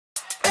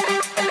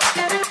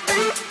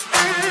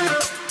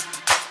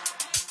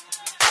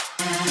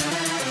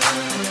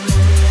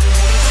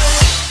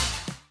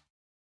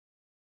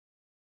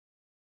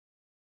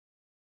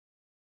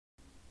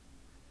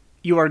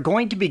You are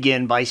going to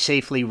begin by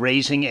safely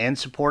raising and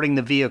supporting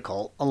the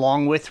vehicle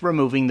along with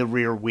removing the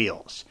rear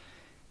wheels.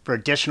 For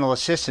additional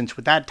assistance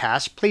with that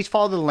task, please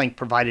follow the link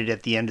provided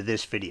at the end of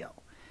this video.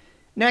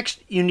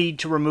 Next, you need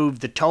to remove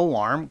the tow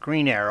arm,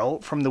 green arrow,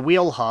 from the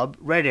wheel hub,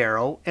 red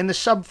arrow, and the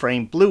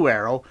subframe, blue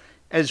arrow,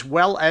 as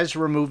well as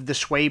remove the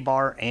sway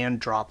bar and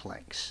drop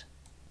links.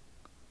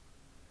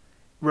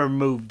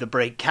 Remove the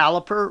brake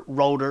caliper,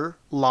 rotor,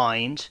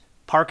 lines,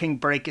 parking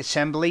brake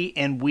assembly,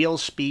 and wheel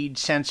speed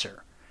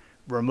sensor.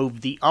 Remove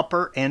the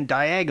upper and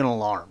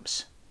diagonal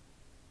arms.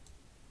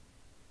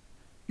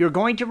 You're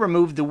going to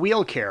remove the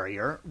wheel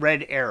carrier,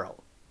 red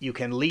arrow. You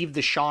can leave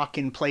the shock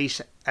in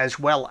place as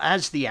well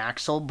as the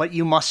axle, but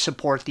you must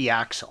support the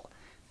axle.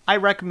 I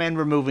recommend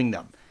removing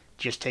them.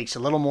 It just takes a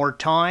little more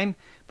time,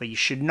 but you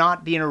should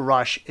not be in a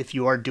rush if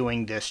you are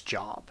doing this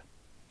job.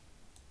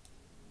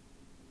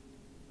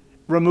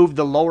 Remove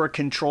the lower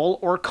control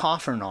or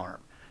coffin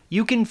arm.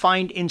 You can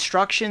find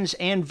instructions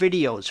and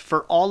videos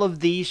for all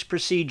of these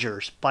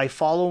procedures by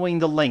following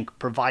the link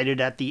provided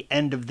at the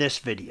end of this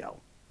video.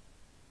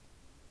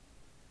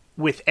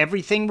 With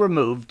everything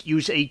removed,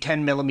 use a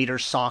 10mm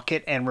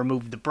socket and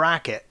remove the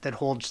bracket that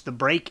holds the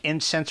brake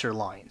and sensor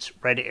lines,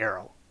 red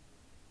arrow.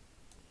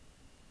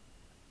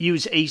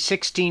 Use a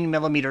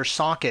 16mm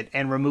socket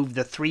and remove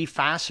the 3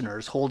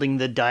 fasteners holding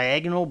the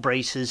diagonal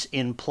braces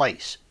in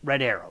place,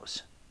 red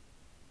arrows.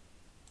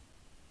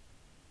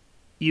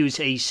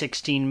 Use a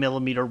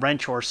 16mm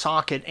wrench or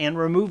socket and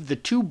remove the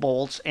 2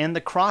 bolts and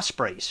the cross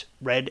brace,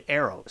 red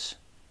arrows.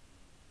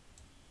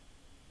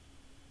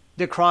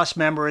 The cross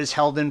member is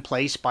held in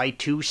place by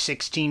 2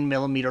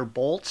 16mm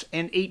bolts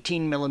and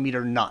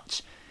 18mm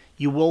nuts.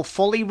 You will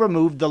fully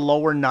remove the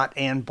lower nut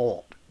and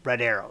bolt, red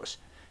arrows.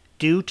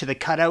 Due to the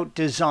cutout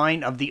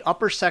design of the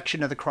upper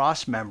section of the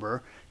cross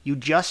member, you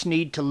just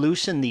need to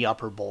loosen the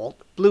upper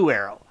bolt, blue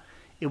arrow.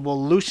 It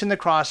will loosen the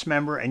cross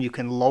member and you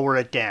can lower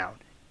it down.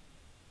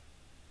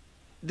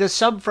 The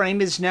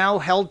subframe is now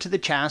held to the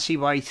chassis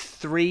by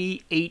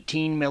 3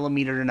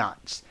 18mm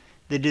nuts.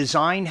 The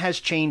design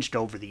has changed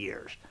over the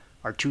years.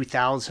 Our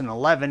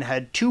 2011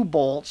 had 2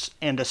 bolts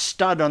and a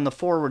stud on the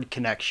forward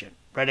connection,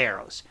 red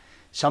arrows.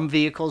 Some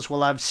vehicles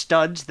will have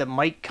studs that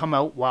might come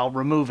out while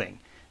removing.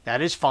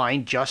 That is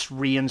fine, just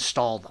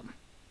reinstall them.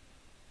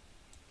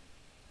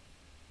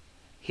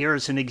 Here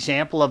is an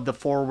example of the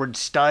forward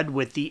stud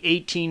with the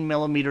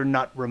 18mm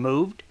nut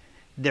removed.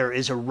 There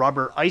is a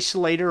rubber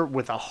isolator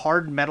with a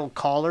hard metal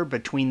collar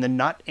between the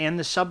nut and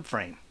the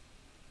subframe.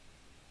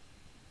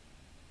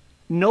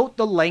 Note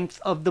the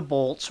length of the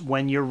bolts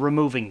when you're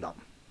removing them.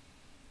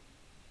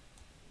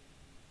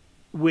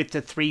 With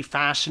the 3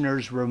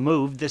 fasteners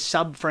removed, the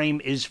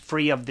subframe is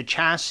free of the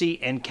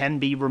chassis and can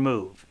be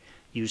removed.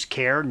 Use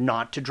care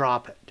not to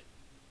drop it.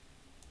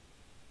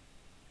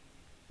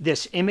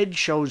 This image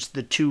shows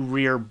the 2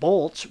 rear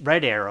bolts,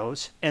 red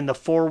arrows, and the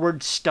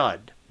forward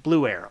stud,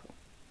 blue arrow.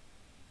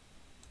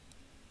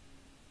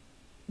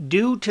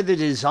 Due to the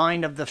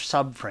design of the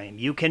subframe,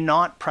 you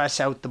cannot press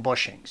out the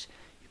bushings.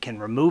 You can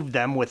remove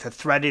them with a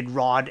threaded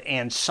rod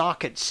and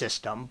socket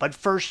system, but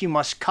first you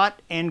must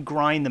cut and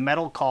grind the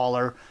metal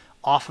collar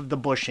off of the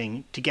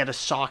bushing to get a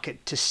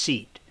socket to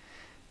seat.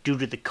 Due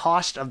to the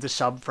cost of the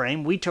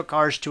subframe, we took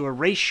ours to a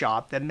race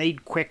shop that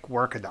made quick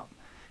work of them.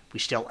 We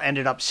still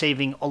ended up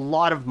saving a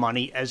lot of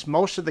money as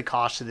most of the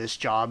cost of this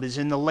job is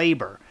in the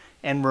labor,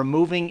 and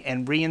removing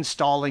and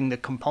reinstalling the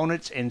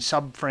components and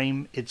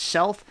subframe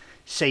itself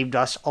saved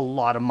us a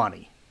lot of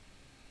money.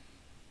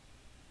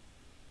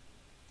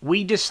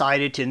 We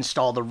decided to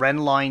install the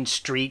Renline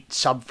Street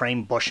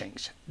subframe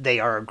bushings. They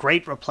are a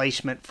great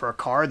replacement for a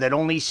car that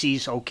only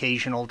sees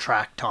occasional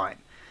track time.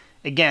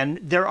 Again,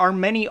 there are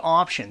many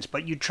options,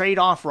 but you trade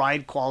off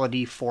ride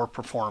quality for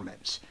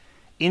performance.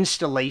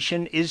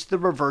 Installation is the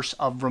reverse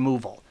of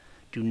removal.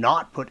 Do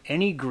not put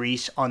any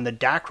grease on the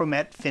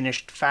Dacromet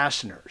finished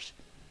fasteners.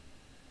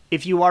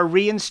 If you are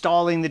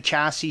reinstalling the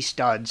chassis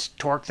studs,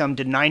 torque them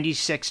to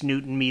 96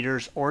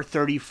 Nm or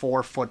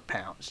 34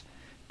 foot-pounds.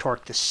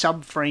 Torque the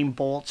subframe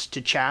bolts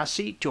to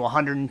chassis to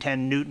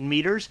 110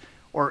 Nm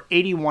or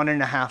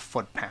 81.5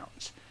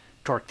 foot-pounds.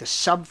 Torque the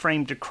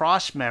subframe to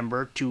cross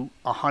member to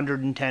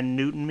 110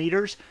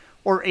 Nm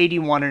or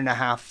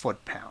 81.5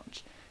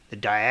 foot-pounds. The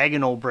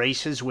diagonal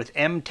braces with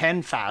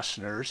M10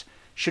 fasteners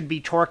should be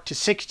torqued to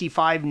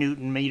 65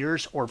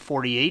 Nm or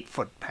 48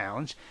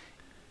 foot-pounds,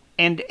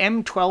 and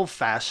M12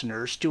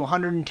 fasteners to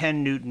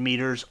 110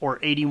 Nm or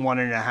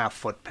 81.5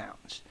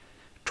 foot-pounds.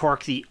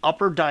 Torque the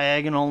upper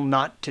diagonal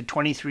nut to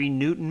 23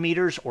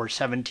 Nm or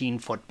 17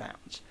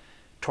 foot-pounds.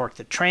 Torque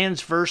the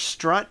transverse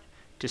strut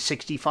to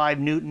 65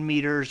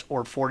 Nm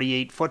or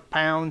 48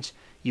 foot-pounds.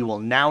 You will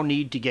now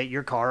need to get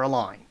your car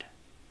aligned.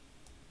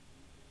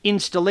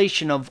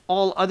 Installation of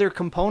all other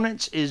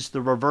components is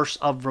the reverse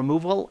of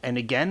removal, and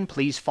again,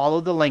 please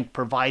follow the link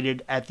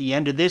provided at the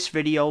end of this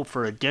video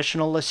for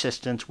additional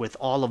assistance with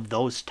all of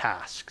those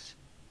tasks.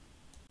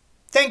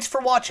 Thanks for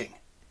watching.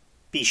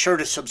 Be sure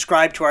to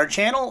subscribe to our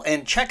channel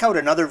and check out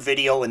another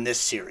video in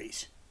this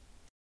series.